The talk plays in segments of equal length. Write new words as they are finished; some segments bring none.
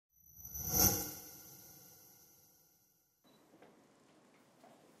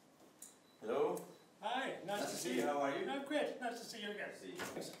Nice to see you again.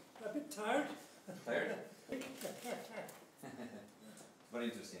 A bit tired. Tired? Very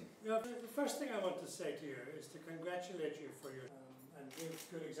interesting. Yeah, the first thing I want to say to you is to congratulate you for your and give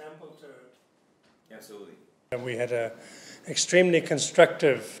a good example to. Absolutely. We had an extremely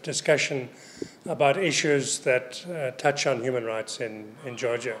constructive discussion about issues that touch on human rights in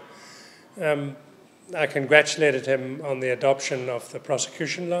Georgia. I congratulated him on the adoption of the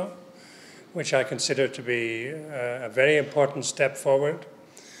prosecution law, which I consider to be a very important step forward,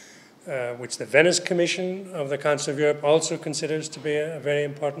 which the Venice Commission of the Council of Europe also considers to be a very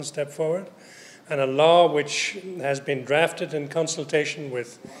important step forward, and a law which has been drafted in consultation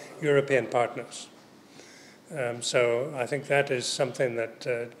with European partners. So I think that is something that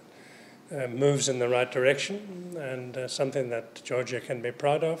moves in the right direction and something that Georgia can be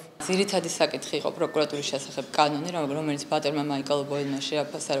proud of. ძირითადი საკითხი იყო პროკურატურის შესახებ კანონი, რომელიც ბატერმა მაიკლ ბოილმა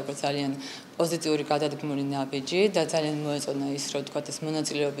შეაფასა როგორც ძალიან პოზიტიური გადადგმული ნაბიჯი და ძალიან მოეწონა ის, რომ თქვათ ეს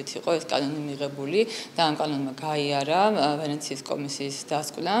მონაწილეობით იყო ეს კანონი მიღებული და ამ კანონმა გაიარა ვენეციის კომისიის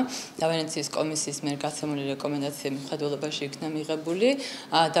დასკვნა და ვენეციის კომისიის მიერ გაცემული რეკომენდაციების მიხედველობაში იქნა მიღებული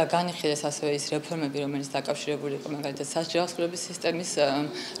და განიხილეს ასევე ის რეფორმები, რომელიც დაკავშირებული იყო მაგალითად სასჯელოსნობის სისტემის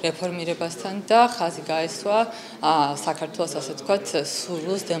რეფორმირებასთან და ხაზი გაესვა საქართველოს ასე თქვათ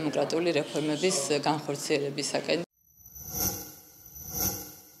სურვილს დემოკრატიული რეფორმების განხორციელებისაკენ.